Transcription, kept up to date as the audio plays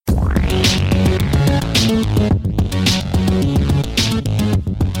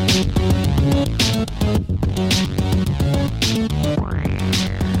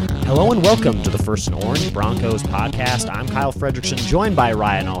Welcome to the First and Orange Broncos podcast. I'm Kyle Fredrickson, joined by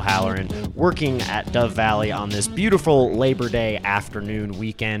Ryan O'Halloran, working at Dove Valley on this beautiful Labor Day afternoon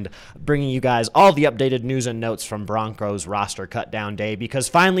weekend, bringing you guys all the updated news and notes from Broncos roster cut-down day, because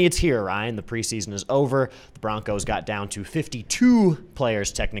finally it's here, Ryan. The preseason is over. The Broncos got down to 52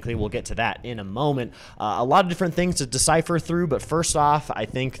 players, technically. We'll get to that in a moment. A lot of different things to decipher through, but first off, I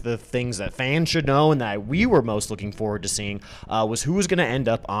think the things that fans should know and that we were most looking forward to seeing was who was going to end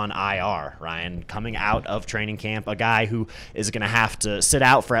up on IR, Ryan, coming out of training camp, a guy who is going to have to sit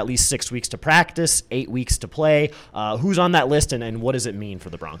out for at least 6 weeks to practice, 8 weeks to play. Who's on that list, and what does it mean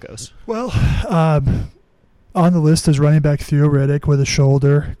for the Broncos? Well, on the list is running back Theo Riddick with a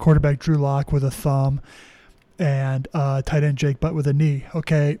shoulder, quarterback Drew Lock with a thumb, and tight end Jake Butt with a knee.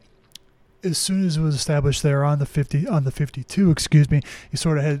 Okay, as soon as it was established they're on the 52, you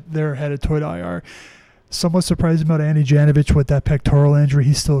sort of they're headed toward IR. Somewhat surprised about Andy Janovich with that pectoral injury.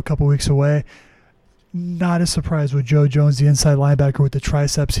 He's still a couple weeks away. Not as surprised with Joe Jones, the inside linebacker with the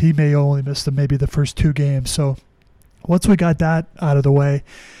triceps. He may only miss maybe the first two games. So once we got that out of the way,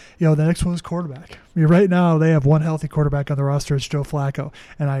 the next one is quarterback. I mean, right now they have one healthy quarterback on the roster. It's Joe Flacco.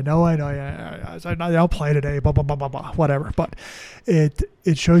 And I know, they don't play today, blah, blah, blah, blah, blah, whatever. But it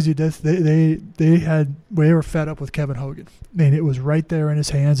shows you this. They were fed up with Kevin Hogan. I mean, it was right there in his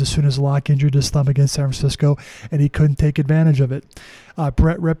hands as soon as Locke injured his thumb against San Francisco, and he couldn't take advantage of it.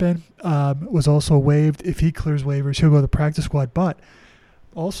 Brett Rypien was also waived. If he clears waivers, he'll go to the practice squad. But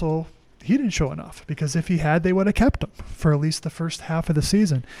also, he didn't show enough, because if he had, they would have kept him for at least the first half of the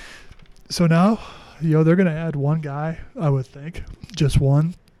season. So now, they're going to add one guy, I would think, just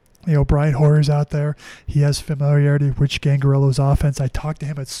one. Brian Hoyer's out there. He has familiarity with Rich Gangarello's offense. I talked to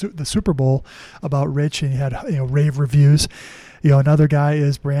him at the Super Bowl about Rich, and he had rave reviews. Another guy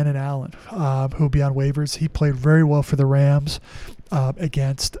is Brandon Allen, who'll be on waivers. He played very well for the Rams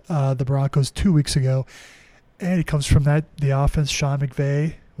against the Broncos 2 weeks ago, and he comes from the offense. Sean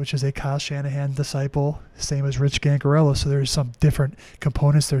McVay, which is a Kyle Shanahan disciple, same as Rich Gangarello. So there's some different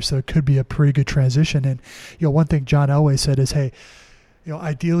components there. So it could be a pretty good transition. And one thing John Elway said is, hey,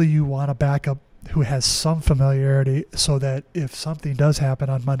 ideally you want a backup who has some familiarity, so that if something does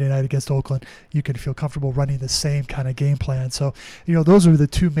happen on Monday night against Oakland, you can feel comfortable running the same kind of game plan. So, those are the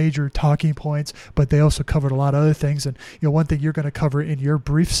two major talking points, but they also covered a lot of other things. And, one thing you're going to cover in your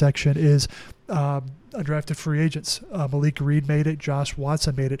brief section is undrafted free agents. Malik Reed made it. Josh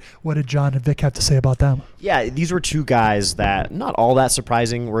Watson made it. What did John and Vic have to say about them? Yeah, these were two guys that, not all that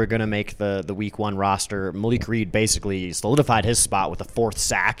surprising, were going to make the week one roster. Malik Reed basically solidified his spot with a fourth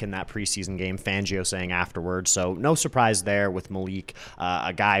sack in that preseason game, Fangio saying afterwards. So no surprise there with Malik,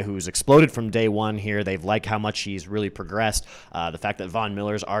 a guy who's exploded from day one here. They've liked how much he's really progressed. The fact that Von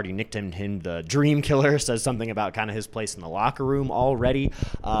Miller's already nicknamed him the Dream Killer says something about kind of his place in the locker room already.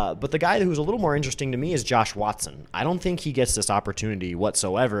 But the guy who's a little more interesting to me is Josh Watson. I don't think he gets this opportunity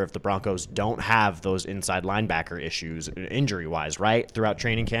whatsoever if the Broncos don't have those inside linebacker issues injury-wise, right? Throughout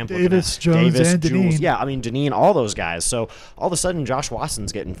training camp. Davis, Jones, and Jules. Deneen. Yeah, I mean, Deneen, all those guys. So all of a sudden, Josh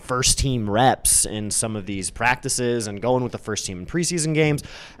Watson's getting first-team reps in some of these practices and going with the first team in preseason games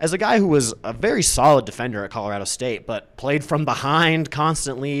as a guy who was a very solid defender at Colorado State, but played from behind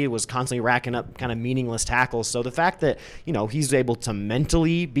constantly, was constantly racking up kind of meaningless tackles. So the fact that, he's able to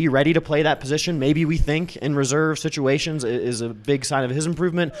mentally be ready to play that position, maybe we think in reserve situations, is a big sign of his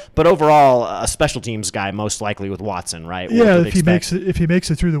improvement. But overall, a special teams guy most likely with Watson, right? Yeah, if he makes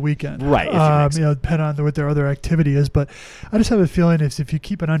it through the weekend, right? Depending on what their other activity is. But I just have a feeling if you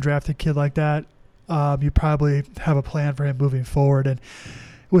keep an undrafted kid like that, you probably have a plan for him moving forward. And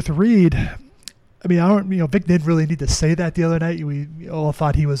with Reed, Vic didn't really need to say that the other night. We all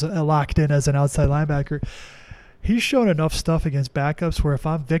thought he was locked in as an outside linebacker. He's shown enough stuff against backups where if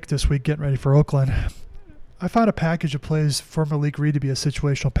I'm Vic this week getting ready for Oakland, I found a package of plays for Malik Reed to be a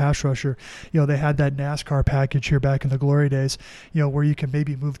situational pass rusher. They had that NASCAR package here back in the glory days, where you can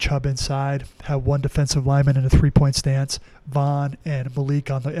maybe move Chubb inside, have one defensive lineman in a three-point stance, Vaughn and Malik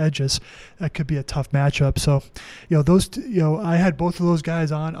on the edges. That could be a tough matchup. So, I had both of those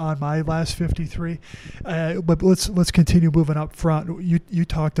guys on my last 53. But let's continue moving up front. You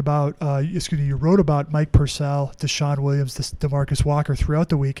talked about, you wrote about Mike Purcell, Deshaun Williams, DeMarcus Walker throughout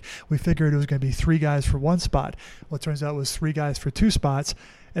the week. We figured it was going to be three guys for one spot. Well, it turns out it was three guys for two spots.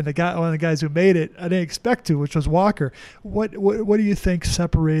 And one of the guys who made it, I didn't expect to, which was Walker. What do you think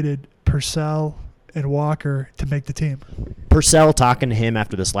separated Purcell and Walker to make the team. Purcell, talking to him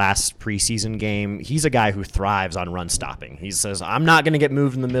after this last preseason game, he's a guy who thrives on run stopping. He says, I'm not going to get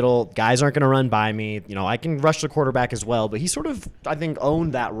moved in the middle. Guys aren't going to run by me. I can rush the quarterback as well. But he sort of, I think,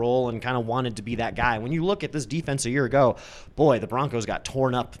 owned that role and kind of wanted to be that guy. When you look at this defense a year ago, boy, the Broncos got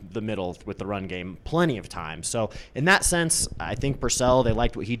torn up the middle with the run game plenty of times. So in that sense, I think Purcell, they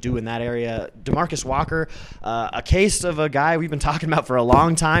liked what he'd do in that area. DeMarcus Walker, a case of a guy we've been talking about for a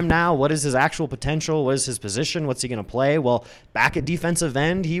long time now. What is his actual potential? What is his position? What's he going to play? Well, back at defensive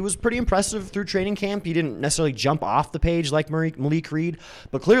end, he was pretty impressive through training camp. He didn't necessarily jump off the page like Malik Reed,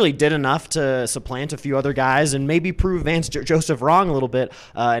 but clearly did enough to supplant a few other guys and maybe prove Vance Joseph wrong a little bit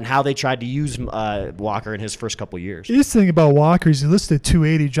in how they tried to use Walker in his first couple years. This thing about Walker is he listed at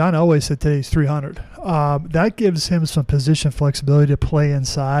 280. John Elway said today he's 300. That gives him some position flexibility to play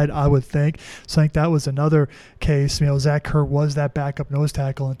inside, I would think. So I think that was another case. Zach Kerr was that backup nose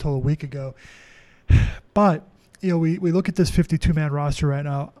tackle until a week ago. But we look at this 52-man roster right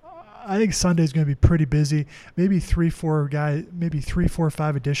now. I think Sunday's going to be pretty busy. Maybe 3, 4,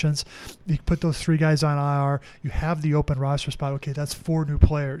 5 additions. You put those 3 guys on IR. You have the open roster spot. Okay, that's 4 new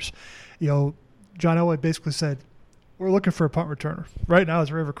players. John Elway basically said, we're looking for a punt returner. Right now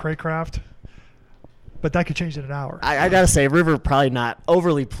it's River Craycraft, but that could change in an hour. I got to say, River probably not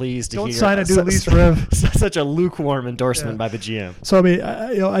overly pleased to Don't hear sign a new lease, Riv. Such a lukewarm endorsement by the GM. So,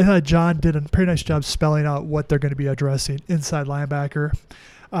 I thought John did a pretty nice job spelling out what they're going to be addressing. Inside linebacker.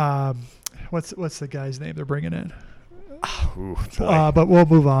 What's the guy's name they're bringing in? But we'll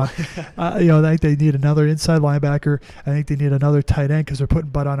move on. I think they need another inside linebacker. I think they need another tight end because they're putting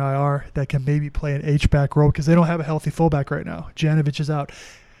Bud on IR that can maybe play an H-back role because they don't have a healthy fullback right now. Janovich is out.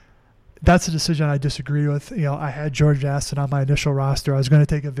 That's a decision I disagree with. I had George Aston on my initial roster. I was going to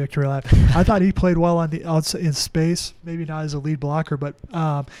take a victory lap. I thought he played well on the outside in space, maybe not as a lead blocker, but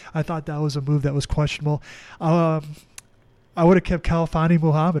I thought that was a move that was questionable. I would have kept Kalifani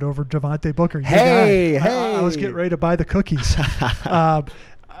Muhammad over Devontae Booker. Hey. I was getting ready to buy the cookies.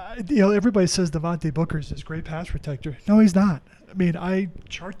 Everybody says Devontae Booker is this great pass protector. No, he's not. I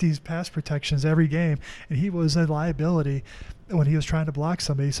chart these pass protections every game, and he was a liability when he was trying to block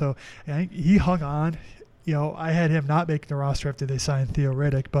somebody. So I think he hung on. I had him not making the roster after they signed Theo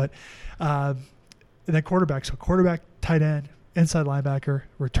Riddick, but and then quarterback. So quarterback, tight end, inside linebacker,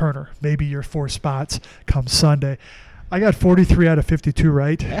 returner. Maybe your 4 spots come Sunday. I got 43 out of 52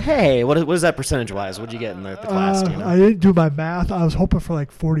 right. Hey, what is that percentage-wise? What did you get in the class? I didn't do my math. I was hoping for like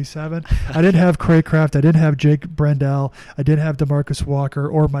 47. I didn't have Craycraft. I didn't have Jake Brendel. I didn't have DeMarcus Walker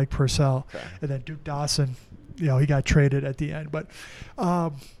or Mike Purcell. Okay. And then Duke Dawson, he got traded at the end. But,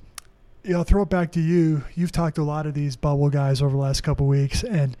 throw it back to you. You've talked to a lot of these bubble guys over the last couple of weeks.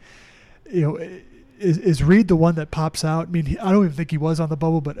 And, Is Reed the one that pops out? I don't even think he was on the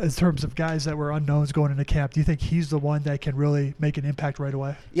bubble, but in terms of guys that were unknowns going into camp, do you think he's the one that can really make an impact right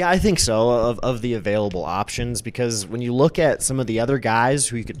away? Yeah, I think so, of the available options, because when you look at some of the other guys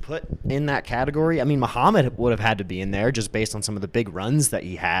who you could put in that category, Muhammad would have had to be in there just based on some of the big runs that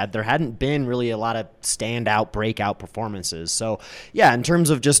he had. There hadn't been really a lot of standout, breakout performances. So, yeah, in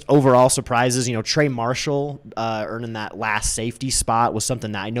terms of just overall surprises, Trey Marshall earning that last safety spot was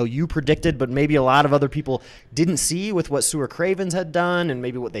something that I know you predicted, but maybe a lot of other people didn't see with what Sewer Cravens had done and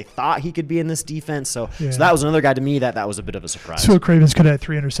maybe what they thought he could be in this defense. So that was another guy to me that was a bit of a surprise. Sewer Cravens could have had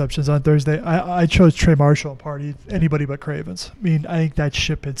 3 interceptions on Thursday. I chose Trey Marshall in part, anybody but Cravens. I think that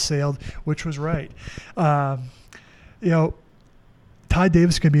ship had sailed, which was right. Ty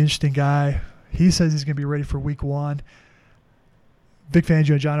Davis is going to be an interesting guy. He says he's going to be ready for week 1. Vic Fangio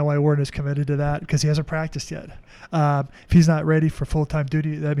and John Elway Warren is committed to that because he hasn't practiced yet. If he's not ready for full-time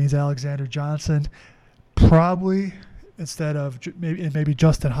duty, that means Alexander Johnson probably instead of maybe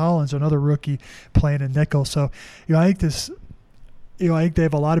Justin Hollins, another rookie, playing in nickel. So, I think I think they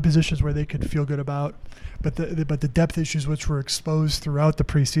have a lot of positions where they could feel good about, but the depth issues which were exposed throughout the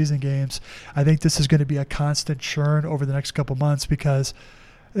preseason games, I think this is going to be a constant churn over the next couple months because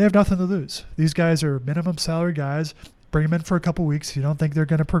they have nothing to lose. These guys are minimum salary guys. Bring them in for a couple weeks. You don't think they're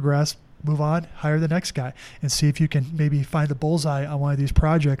going to progress, move on, hire the next guy, and see if you can maybe find the bullseye on one of these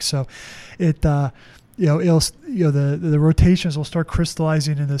projects. So, the rotations will start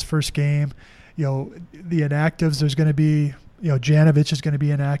crystallizing in this first game. The inactives, there's going to be, Janovich is going to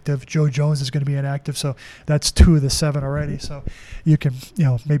be inactive. Joe Jones is going to be inactive. So that's 2 of the 7 already. So you can,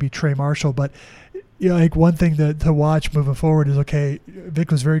 maybe Trey Marshall, but. I think one thing to watch moving forward is, okay,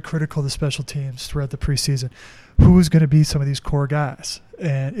 Vic was very critical of the special teams throughout the preseason. Who's going to be some of these core guys?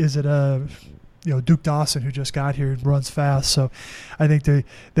 And is it a Duke Dawson, who just got here and runs fast. So I think they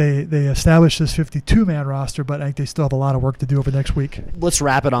established this 52-man roster, but I think they still have a lot of work to do over the next week. Let's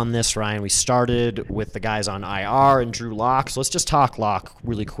wrap it on this, Ryan. We started with the guys on IR and Drew Lock, so let's just talk Lock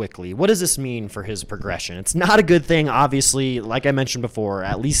really quickly. What does this mean for his progression? It's not a good thing, obviously. Like I mentioned before,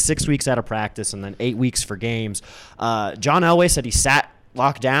 at least 6 weeks out of practice and then 8 weeks for games. John Elway said he sat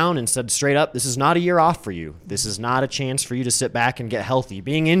Lock down and said straight up, this is not a year off for you. This is not a chance for you to sit back and get healthy.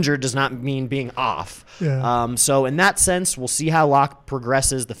 Being injured does not mean being off. Yeah. So in that sense, we'll see how Lock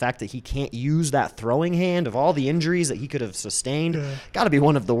progresses. The fact that he can't use that throwing hand of all the injuries that he could have sustained, got to be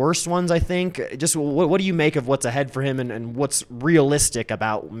one of the worst ones, I think. Just what do you make of what's ahead for him and what's realistic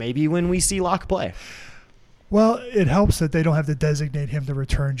about maybe when we see Lock play? Well, it helps that they don't have to designate him to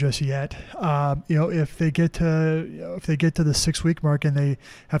return just yet. If they get to the 6 week mark and they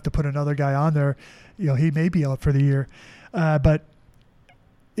have to put another guy on there, he may be out for the year. But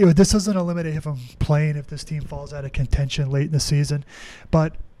this doesn't eliminate him from playing if this team falls out of contention late in the season.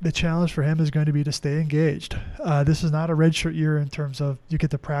 But the challenge for him is going to be to stay engaged. This is not a redshirt year in terms of you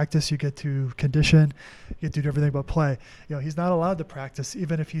get to practice, you get to condition, you get to do everything but play. He's not allowed to practice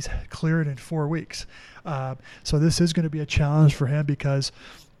even if he's cleared in 4 weeks. So this is going to be a challenge for him because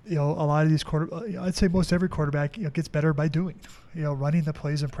a lot of these I'd say most every quarterback gets better by doing, running the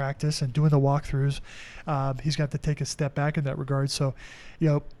plays in practice and doing the walkthroughs. He's got to take a step back in that regard. So,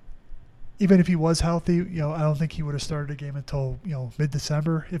 even if he was healthy, I don't think he would have started a game until,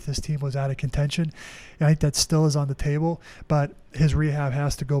 mid-December if this team was out of contention. I think that still is on the table, but his rehab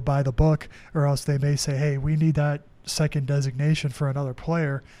has to go by the book or else they may say, hey, we need that second designation for another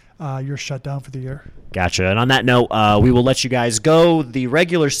player. You're shut down for the year. Gotcha. And on that note, we will let you guys go. The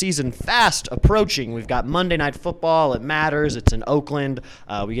regular season fast approaching. We've got Monday Night Football. It matters. It's in Oakland.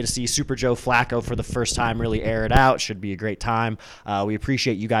 We get to see Super Joe Flacco for the first time really air it out. Should be a great time. We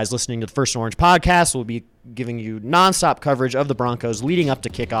appreciate you guys listening to the First and Orange podcast. We'll be giving you nonstop coverage of the Broncos leading up to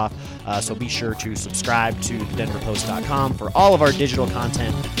kickoff. So be sure to subscribe to thedenverpost.com for all of our digital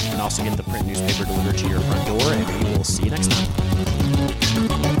content and also get the print newspaper delivered to your front door. And we will see you next time.